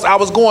smart because I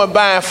was going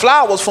buying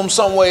flowers from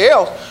somewhere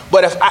else.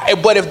 But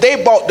if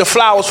they bought the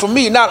flowers from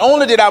me, not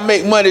only did I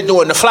make money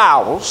doing the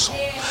flowers,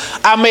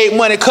 I made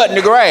money cutting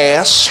the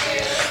grass.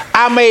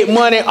 I made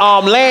money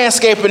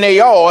landscaping their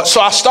yard.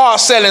 So I started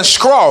selling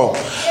scroll.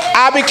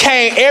 I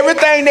became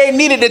everything they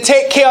needed to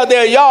take care of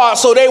their yard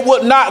so they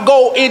would not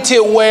go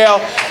into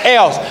well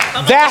else.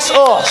 That's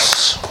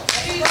us.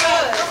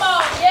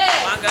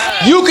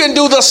 You can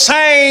do the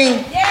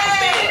same.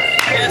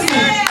 Yes,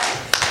 sir.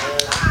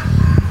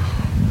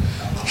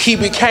 He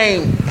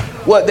became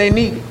what they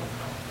needed.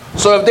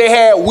 So if they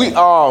had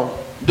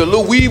the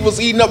little weed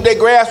was eating up their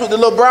grass with the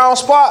little brown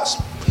spots,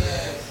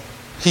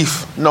 he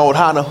knowed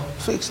how to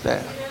fix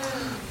that.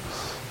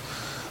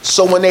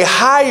 So when they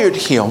hired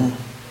him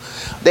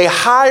and he did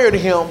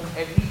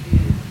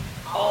it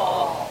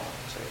all.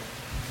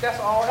 That's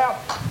all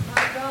happened.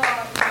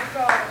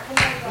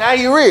 Now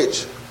he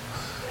rich.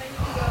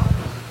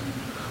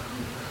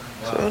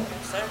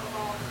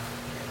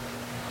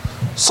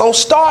 So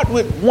start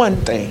with one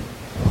thing.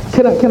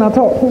 Can I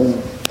talk to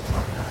you?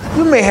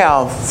 You may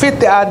have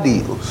 50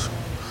 ideas.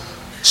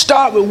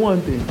 Start with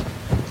one thing.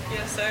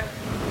 Yes, sir.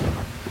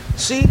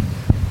 See,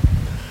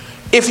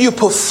 if you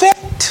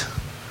perfect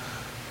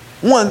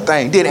one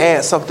thing, then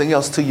add something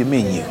else to your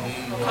menu.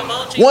 Come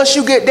on, Jesus. Once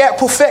you get that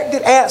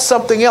perfected, add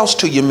something else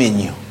to your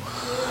menu.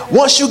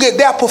 Once you get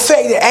that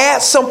perfected,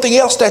 add something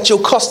else that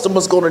your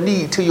customer's going to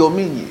need to your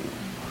menu.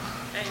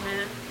 Amen.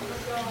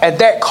 And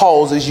that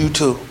causes you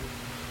to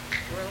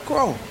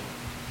grow.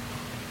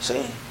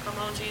 See? Come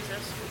on,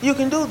 Jesus. You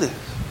can do this.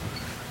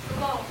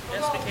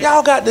 Yes, we can.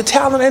 Y'all got the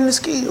talent and the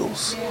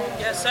skills.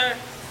 Yes, sir.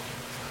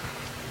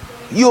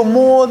 You're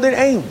more than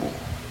able.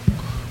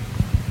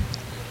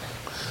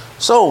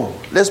 So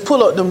let's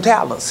pull up them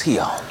talents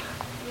here.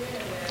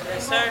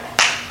 Yes, sir.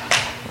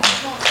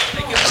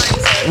 Make it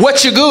plain, sir.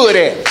 What you good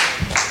at?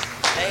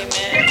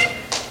 Amen.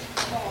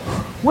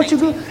 What you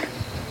good at?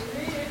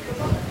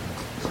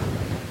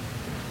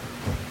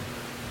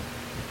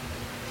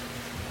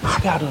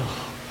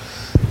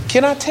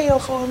 Can I tell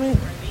for a minute?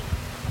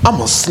 I'm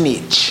a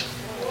snitch.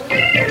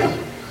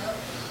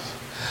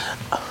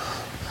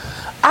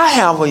 I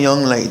have a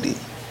young lady.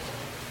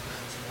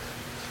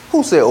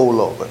 Who said, oh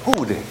Lord?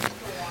 Who did?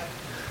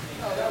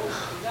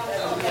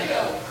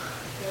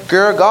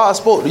 Girl, God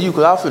spoke to you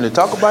because I'm finna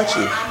talk about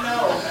you.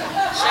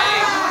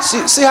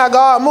 See how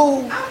God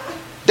moved?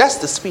 That's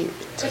the spirit.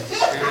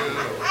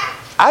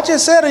 I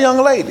just said a young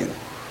lady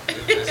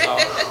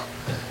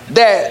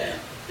that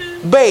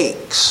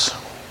bakes.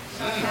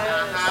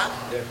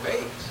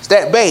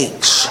 That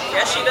bakes.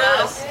 Yes, she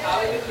does.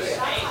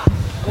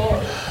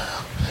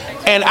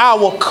 And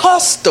our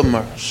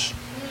customers,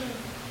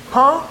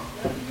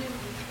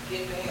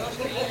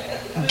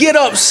 get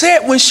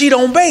upset when she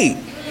don't bake.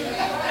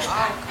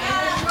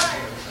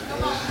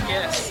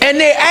 And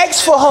they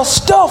ask for her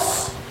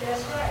stuff.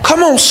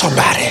 Come on,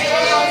 somebody.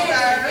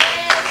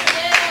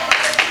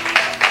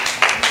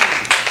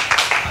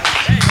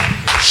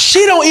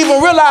 She don't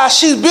even realize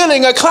she's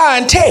building a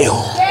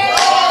clientele.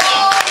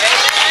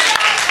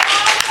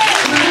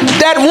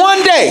 That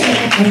one day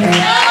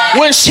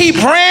when she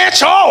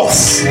branch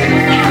off,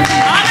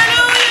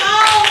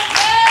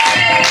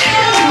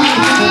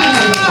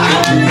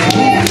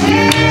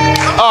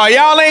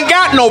 y'all ain't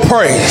got no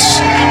praise.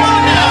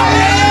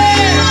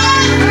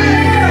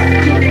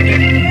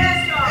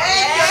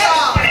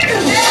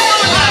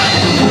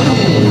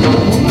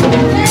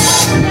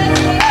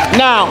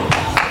 Now,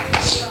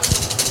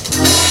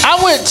 I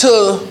went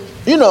to,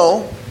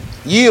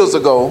 years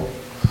ago,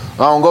 I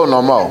don't go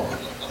no more.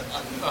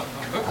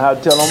 I have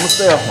to tell on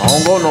myself, I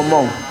don't go no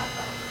more.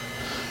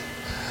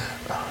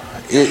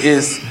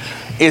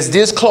 It's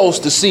this close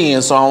to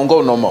sin, so I don't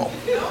go no more.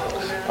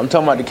 I'm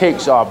talking about the cake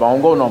shop, I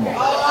don't go no more.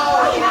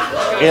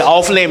 It's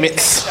off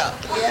limits.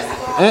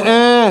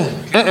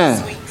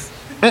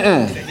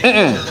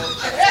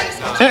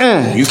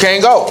 You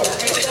can't go.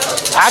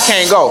 I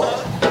can't go.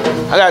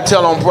 I gotta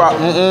tell on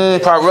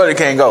Pop really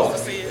can't go.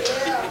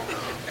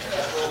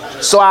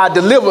 So I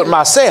delivered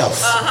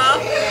myself.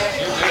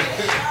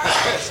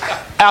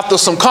 After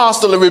some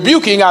constant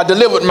rebuking, I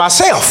delivered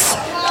myself.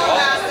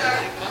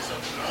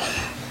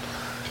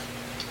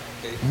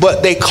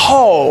 But they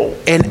called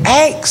and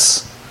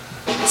asked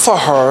for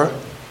her.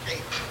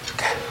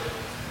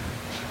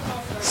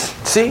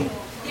 See?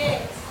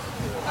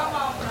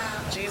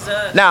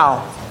 Jesus.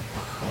 Now,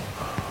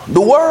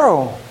 the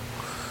world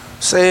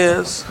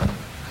says,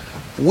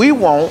 we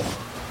want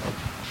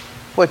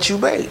what you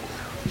made.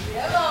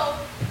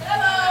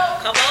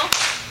 Come on.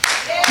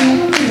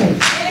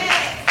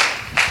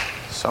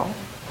 So,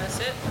 That's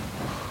it.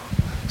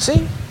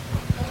 see?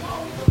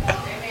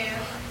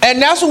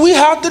 And that's what we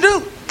have to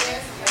do.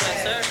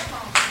 Yes, sir.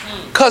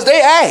 Because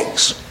they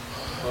ask,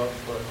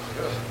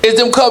 is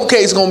them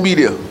cupcakes going to be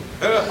there?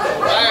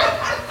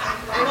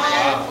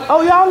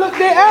 Oh, y'all look,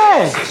 they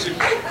ask.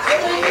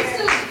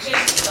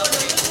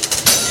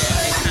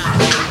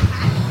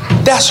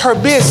 That's her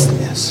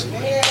business.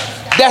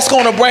 That's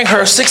going to bring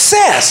her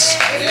success.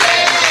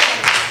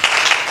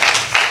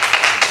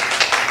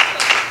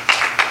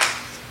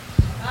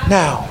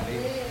 Now,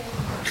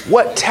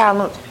 what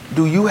talent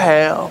do you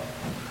have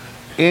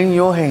in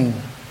your hand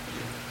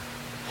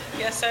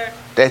Yes, sir.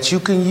 that you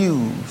can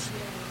use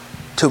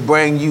to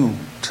bring you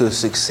to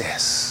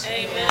success?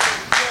 Amen.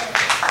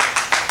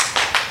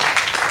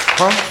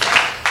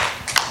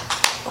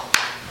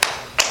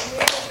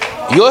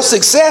 Your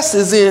success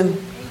is in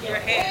Your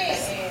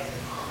hands.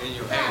 In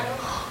your hand.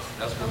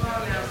 That's what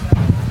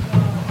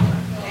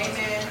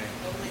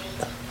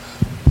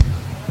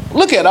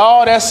Look at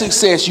all that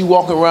success you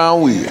walking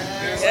around with.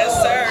 Yes,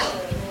 sir.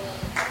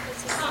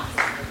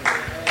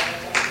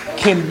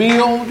 Can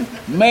build,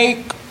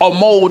 make, or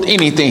mold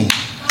anything.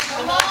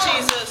 Come on,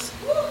 Jesus.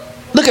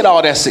 Look at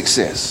all that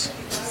success.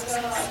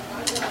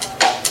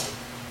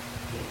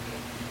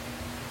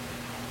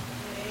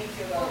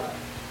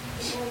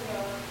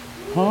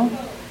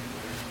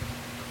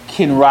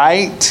 Can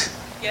write.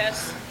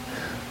 Yes.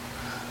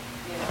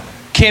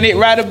 Can it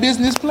write a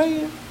business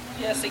plan?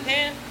 Yes, he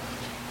can.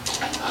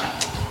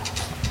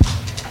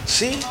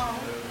 See?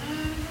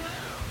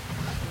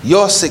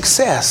 Your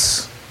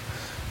success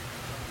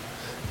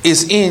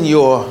is in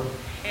your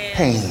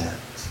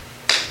hands.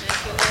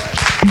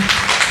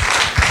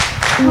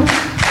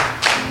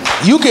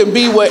 You can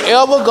be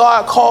wherever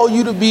God called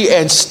you to be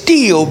and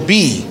still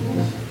be.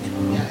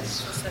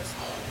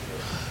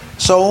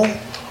 So,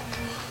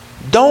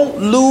 don't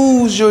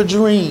lose your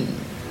dream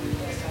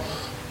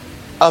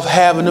of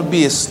having a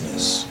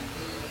business.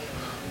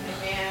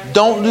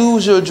 Don't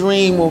lose your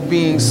dream of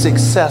being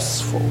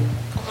successful.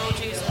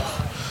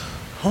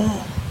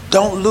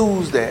 Don't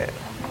lose that.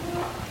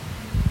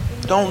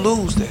 Don't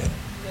lose that.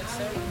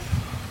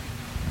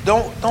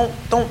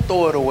 Don't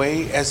throw it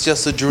away as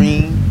just a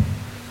dream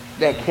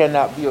that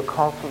cannot be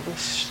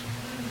accomplished.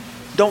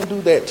 Don't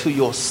do that to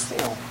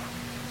yourself.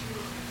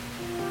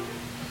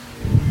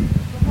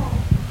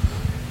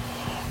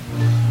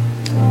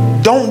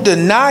 Don't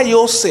deny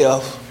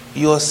yourself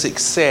your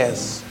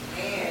success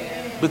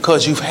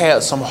because you've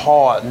had some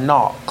hard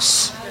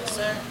knocks.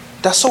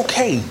 That's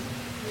okay.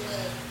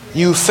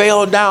 You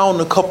fell down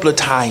a couple of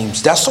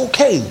times. That's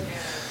okay.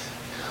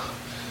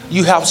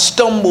 You have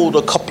stumbled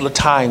a couple of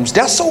times.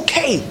 That's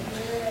okay.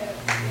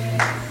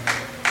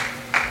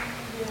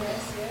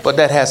 But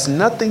that has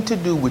nothing to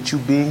do with you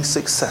being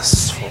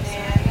successful.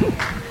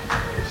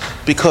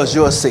 Because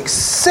your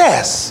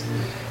success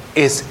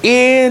is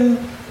in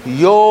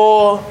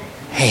your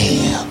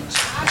hands.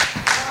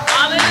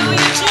 Hallelujah,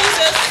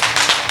 Jesus.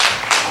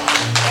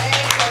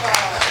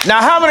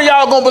 Now, how many of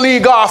y'all gonna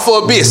believe God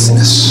for a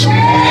business?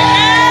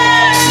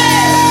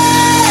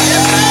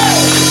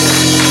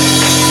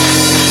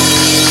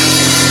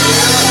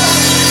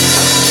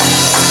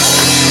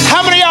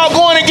 How many of y'all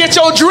going to get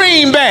your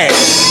dream back?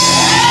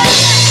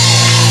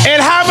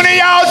 And how many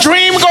of y'all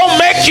dream gonna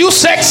make you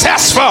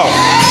successful?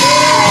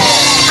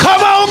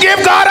 Come on,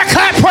 give God a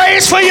clap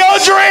praise for your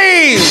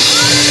dream.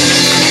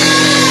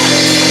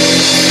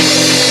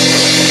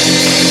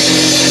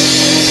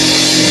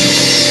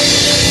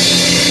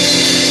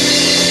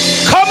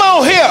 Come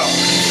on here.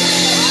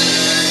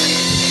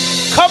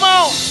 Come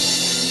on.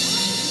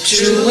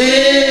 True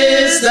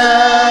wisdom,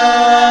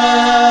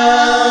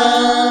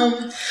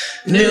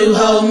 New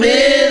Hope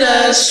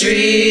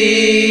Ministries.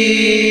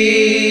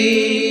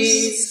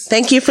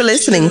 Thank you for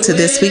listening to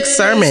this week's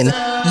sermon.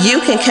 You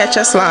can catch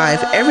us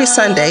live every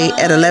Sunday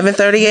at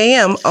 11:30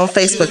 a.m. on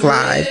Facebook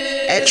Live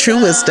at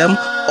True Wisdom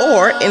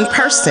or in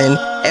person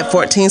at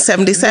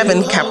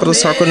 1477 Capitol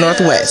Circle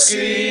Northwest.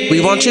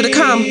 We want you to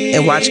come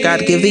and watch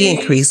God give the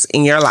increase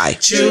in your life.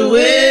 True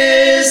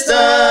wisdom,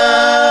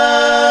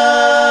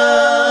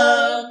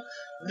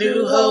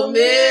 New Hope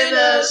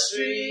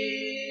Ministries.